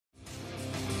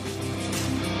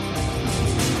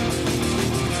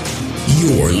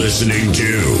You're listening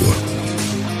to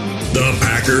the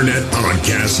Packernet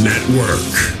Podcast Network.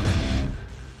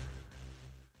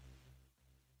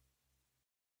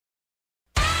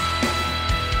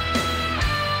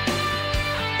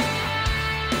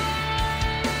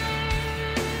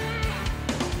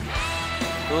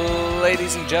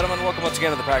 Ladies and gentlemen, welcome once again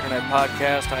to the Packernet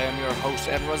Podcast. I am your host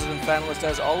and resident fanalist,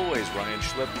 as always, Ryan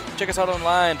Schlip. Check us out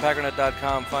online,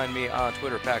 packernet.com. Find me on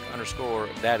Twitter,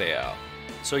 pack_daddy.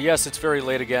 So yes, it's very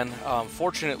late again.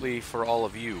 Fortunately for all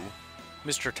of you,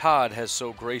 Mr. Todd has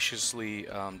so graciously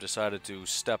decided to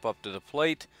step up to the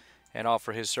plate and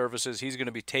offer his services. He's going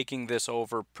to be taking this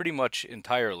over pretty much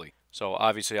entirely. So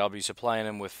obviously I'll be supplying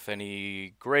him with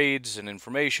any grades and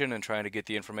information and trying to get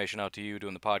the information out to you,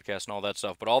 doing the podcast and all that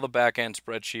stuff. But all the back-end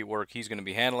spreadsheet work, he's going to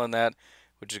be handling that,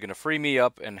 which is going to free me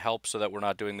up and help so that we're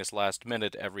not doing this last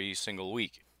minute every single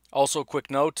week. Also, quick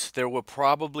note, there will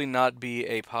probably not be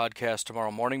a podcast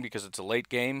tomorrow morning because it's a late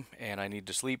game and I need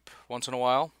to sleep once in a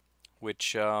while,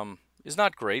 which is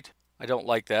not great. I don't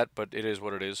like that, but it is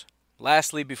what it is.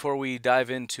 Lastly, before we dive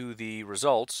into the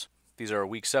results, these are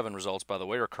Week 7 results, by the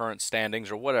way, or current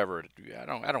standings, or whatever. I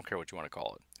don't care what you want to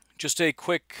call it. Just a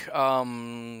quick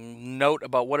note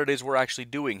about what it is we're actually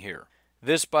doing here.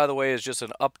 This, by the way, is just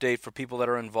an update for people that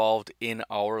are involved in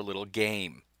our little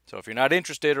game. So if you're not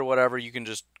interested or whatever, you can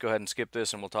just go ahead and skip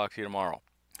this and we'll talk to you tomorrow.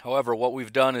 However, what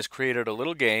we've done is created a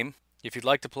little game. If you'd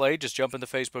like to play, just jump in the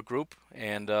Facebook group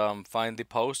and find the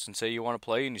post and say you want to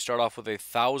play. And you start off with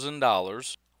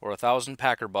 $1,000 or 1,000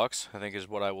 Packer bucks, I think is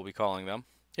what I will be calling them.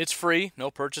 It's free,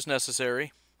 no purchase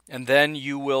necessary, and then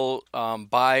you will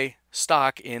buy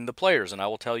stock in the players, and I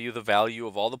will tell you the value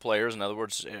of all the players. In other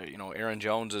words, Aaron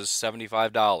Jones is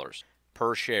 $75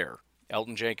 per share.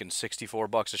 Elton Jenkins,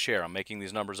 $64 a share. I'm making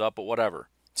these numbers up, but whatever.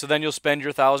 So then you'll spend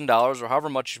your $1,000 or however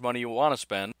much money you want to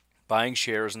spend buying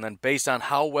shares, and then based on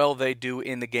how well they do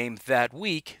in the game that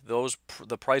week,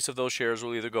 the price of those shares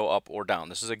will either go up or down.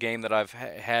 This is a game that I've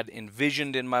had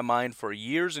envisioned in my mind for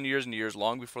years and years and years,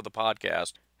 long before the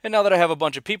podcast. And now that I have a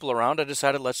bunch of people around, I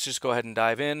decided let's just go ahead and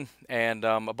dive in, and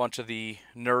a bunch of the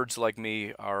nerds like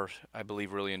me are, I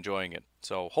believe, really enjoying it.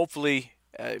 So hopefully,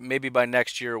 maybe by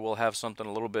next year, we'll have something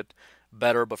a little bit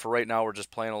better, but for right now, we're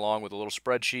just playing along with a little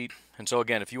spreadsheet. And so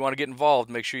again, if you want to get involved,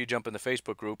 make sure you jump in the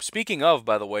Facebook group. Speaking of,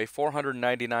 by the way,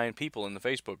 499 people in the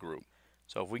Facebook group.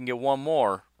 So if we can get one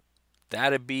more,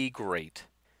 that'd be great.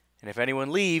 And if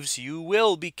anyone leaves, you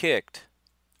will be kicked.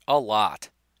 A lot.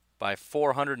 By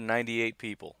 498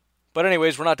 people. But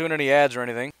anyways, we're not doing any ads or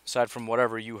anything, aside from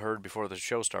whatever you heard before the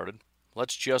show started.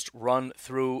 Let's just run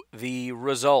through the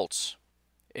results.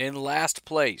 In last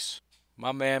place,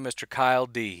 my man, Mr. Kyle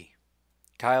D.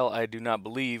 Kyle, I do not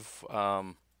believe,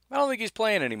 I don't think he's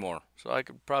playing anymore, so I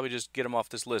could probably just get him off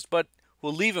this list. But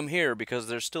we'll leave him here because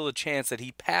there's still a chance that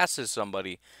he passes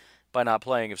somebody by not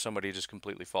playing if somebody just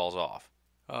completely falls off.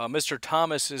 Mr.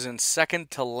 Thomas is in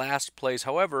second to last place.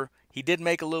 However, he did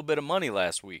make a little bit of money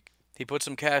last week. He put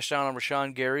some cash down on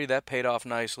Rashawn Gary. That paid off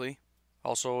nicely.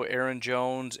 Also, Aaron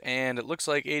Jones, and it looks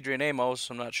like Adrian Amos,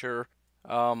 I'm not sure,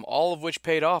 all of which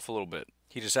paid off a little bit.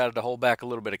 He decided to hold back a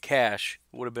little bit of cash.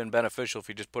 It would have been beneficial if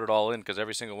he just put it all in because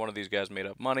every single one of these guys made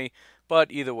up money.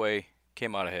 But either way,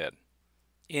 came out ahead.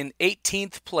 In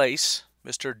 18th place,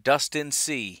 Mr. Dustin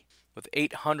C. with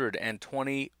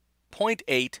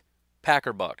 820.8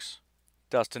 Packer bucks.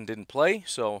 Dustin didn't play,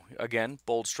 so again,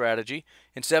 bold strategy.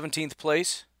 In 17th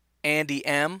place, Andy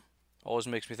M. Always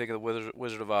makes me think of the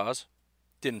Wizard of Oz.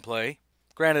 Didn't play.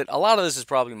 Granted, a lot of this is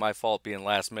probably my fault being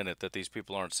last minute that these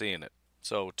people aren't seeing it.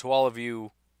 So to all of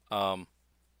you,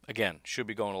 again, should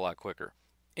be going a lot quicker.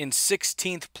 In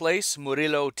 16th place,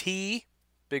 Murillo T.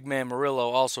 Big man Murillo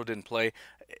also didn't play.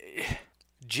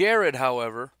 Jared,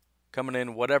 however, coming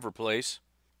in whatever place,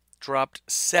 dropped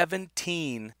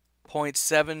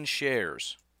 17.7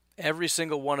 shares. Every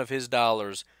single one of his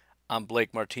dollars on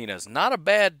Blake Martinez. Not a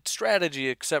bad strategy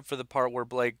except for the part where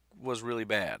Blake was really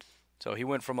bad. So he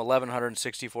went from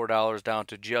 $1,164 down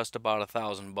to just about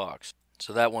 $1,000.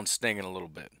 So that one's stinging a little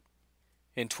bit.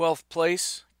 In 12th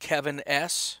place, Kevin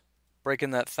S.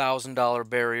 breaking that $1,000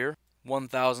 barrier,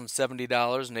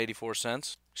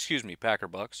 $1,070.84. Excuse me, Packer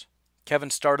bucks.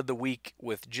 Kevin started the week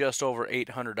with just over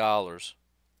 $800.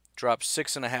 Dropped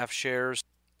 6.5 shares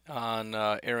on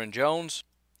Aaron Jones,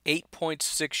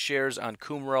 8.6 shares on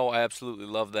Kumro. I absolutely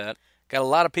love that. Got a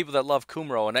lot of people that love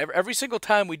Kumro, and every single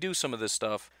time we do some of this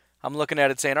stuff, I'm looking at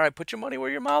it saying, all right, put your money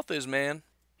where your mouth is, man.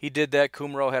 He did that.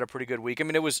 Kumro had a pretty good week. I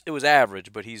mean, it was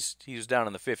average, but he was down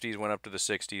in the 50s, went up to the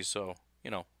 60s, so,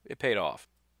 it paid off.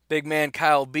 Big man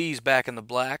Kyle B's back in the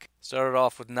black. Started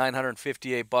off with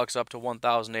 $958 up to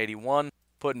 $1,081.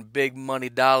 putting big money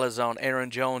dollars on Aaron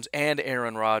Jones and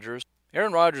Aaron Rodgers.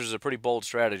 Aaron Rodgers is a pretty bold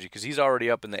strategy because he's already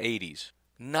up in the 80s.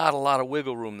 Not a lot of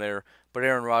wiggle room there, but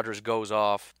Aaron Rodgers goes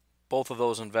off. Both of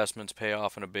those investments pay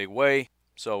off in a big way,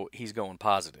 so he's going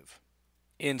positive.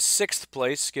 In 6th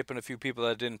place, skipping a few people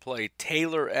that didn't play,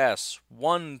 Taylor S.,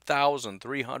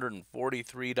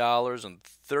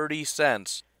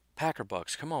 $1,343.30. Packer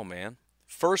Bucks, come on, man.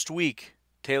 First week,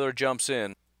 Taylor jumps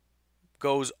in,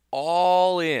 goes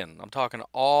all in. I'm talking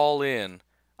all in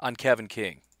on Kevin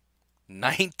King.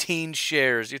 19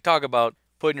 shares. You talk about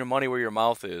putting your money where your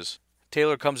mouth is.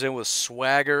 Taylor comes in with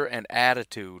swagger and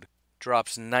attitude,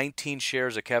 drops 19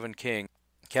 shares of Kevin King.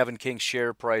 Kevin King's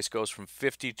share price goes from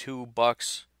 $52,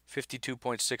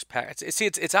 52.6 pack.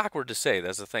 It's awkward to say.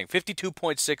 That's the thing.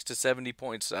 52.6 to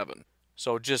 70.7.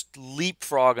 So just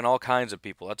leapfrogging all kinds of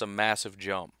people. That's a massive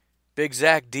jump. Big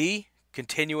Zach D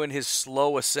continuing his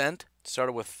slow ascent.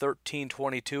 Started with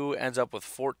 13.22, ends up with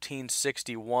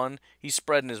 14.61. He's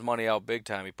spreading his money out big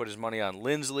time. He put his money on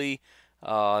Lindsley.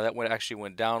 That actually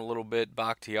went down a little bit.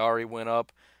 Bakhtiari went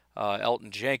up. Elton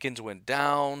Jenkins went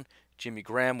down. Jimmy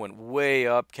Graham went way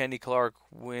up. Kenny Clark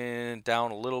went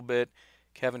down a little bit.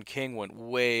 Kevin King went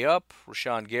way up.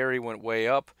 Rashawn Gary went way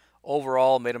up.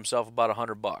 Overall, made himself about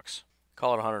 $100.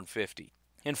 Call it 150.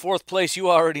 In 4th place, you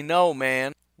already know,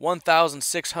 man.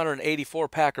 1,684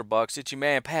 Packer Bucks. It's your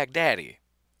man, Pack Daddy.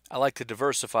 I like to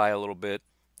diversify a little bit.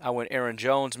 I went Aaron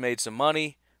Jones, made some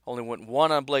money. Only went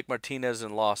 1 on Blake Martinez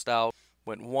and lost out.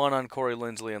 Went 1 on Corey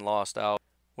Lindsley and lost out.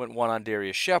 Went 1 on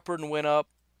Darius Shepard and went up.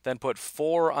 Then put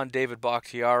 4 on David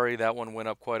Bakhtiari. That one went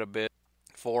up quite a bit.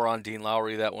 4 on Dean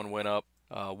Lowry. That one went up.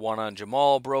 1 on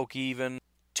Jamal, broke even.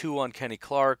 2 on Kenny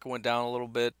Clark, went down a little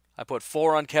bit. I put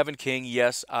 4 on Kevin King.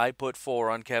 Yes, I put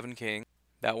 4 on Kevin King.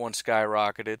 That one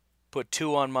skyrocketed. Put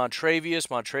 2 on Montravius.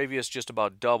 Montravius just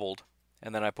about doubled.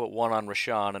 And then I put 1 on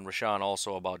Rashawn, and Rashawn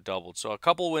also about doubled. So a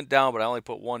couple went down, but I only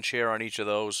put 1 share on each of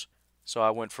those. So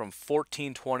I went from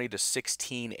 14.20 to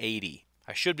 16.80.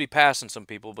 I should be passing some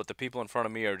people, but the people in front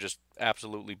of me are just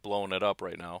absolutely blowing it up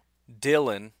right now.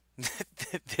 Dylan,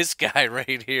 this guy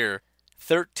right here,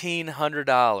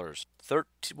 $1,300,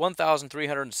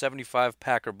 1,375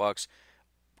 Packer Bucks,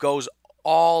 goes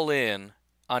all in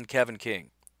on Kevin King.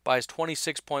 Buys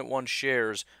 26.1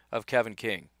 shares of Kevin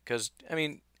King. Because, I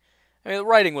mean, the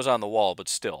writing was on the wall, but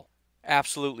still.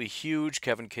 Absolutely huge.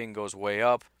 Kevin King goes way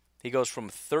up. He goes from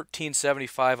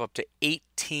 1375 up to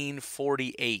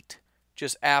 1848.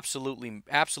 Just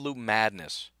absolute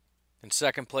madness. In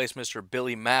 2nd place, Mr.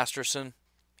 Billy Masterson.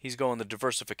 He's going the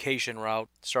diversification route,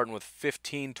 starting with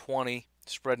 15.20,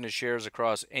 spreading his shares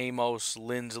across Amos,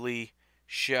 Lindsley,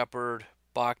 Shepard,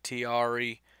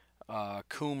 Bakhtiari,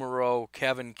 Kumaro,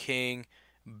 Kevin King.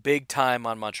 Big time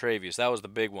on Montravius. That was the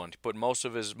big one. He put most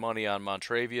of his money on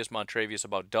Montravius. Montravius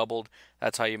about doubled.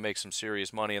 That's how you make some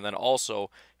serious money. And then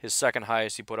also, his second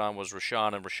highest he put on was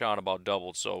Rashawn, and Rashawn about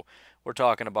doubled. So we're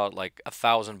talking about like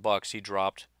 $1,000 he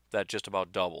dropped. That just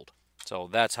about doubled. So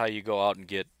that's how you go out and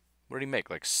get, what did he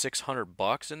make, like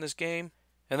 $600 in this game?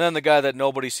 And then the guy that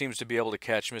nobody seems to be able to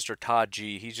catch, Mr. Todd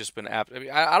G. He's just been,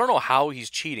 I don't know how he's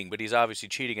cheating, but he's obviously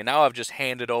cheating. And now I've just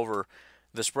handed over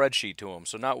the spreadsheet to him.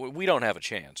 So now we don't have a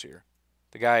chance here.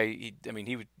 The guy, he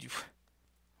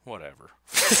whatever.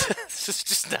 It's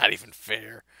just not even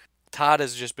fair. Todd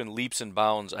has just been leaps and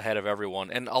bounds ahead of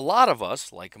everyone. And a lot of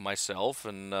us, like myself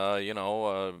and,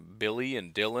 Billy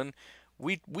and Dylan,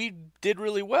 we did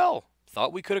really well.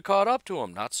 Thought we could have caught up to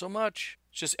him. Not so much.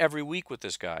 It's just every week with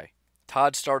this guy.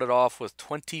 Todd started off with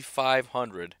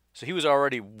 2,500. So he was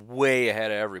already way ahead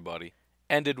of everybody.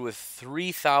 Ended with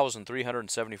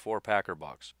 3,374 Packer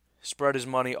Bucks. Spread his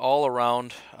money all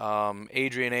around.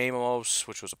 Adrian Amos,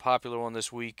 which was a popular one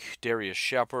this week. Darius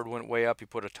Shepard went way up. He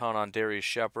put a ton on Darius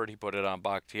Shepard. He put it on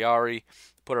Bakhtiari.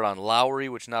 Put it on Lowry,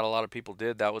 which not a lot of people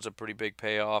did. That was a pretty big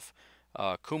payoff.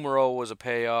 Kumaro was a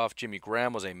payoff. Jimmy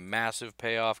Graham was a massive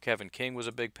payoff. Kevin King was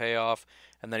a big payoff.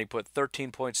 And then he put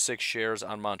 13.6 shares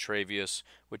on Montravius,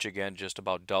 which again just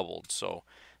about doubled. So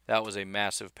that was a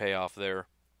massive payoff there.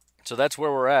 So that's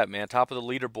where we're at, man. Top of the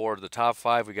leaderboard, the top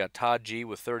 5, we got Todd G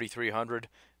with 3,300.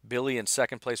 Billy in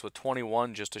 2nd place with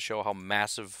 21, just to show how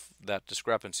massive that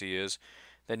discrepancy is.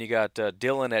 Then you got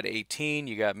Dylan at 18.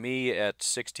 You got me at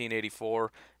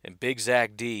 1684. And Big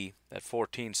Zach D at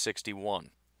 1461.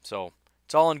 So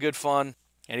it's all in good fun.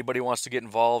 Anybody wants to get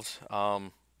involved,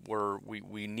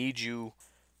 we need you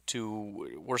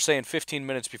to, we're saying 15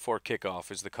 minutes before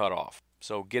kickoff is the cutoff.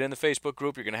 So get in the Facebook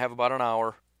group. You're going to have about an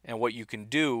hour. And what you can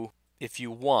do, if you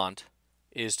want,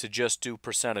 is to just do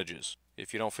percentages.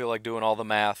 If you don't feel like doing all the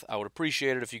math, I would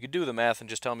appreciate it if you could do the math and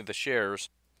just tell me the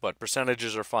shares. But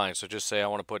percentages are fine, so just say I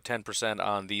want to put 10%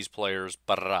 on these players.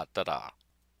 Ba-da-da-da.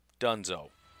 Dunzo.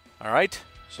 All right?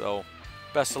 So,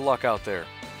 best of luck out there.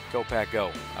 Go Pack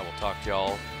Go. I will talk to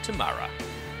y'all tomorrow.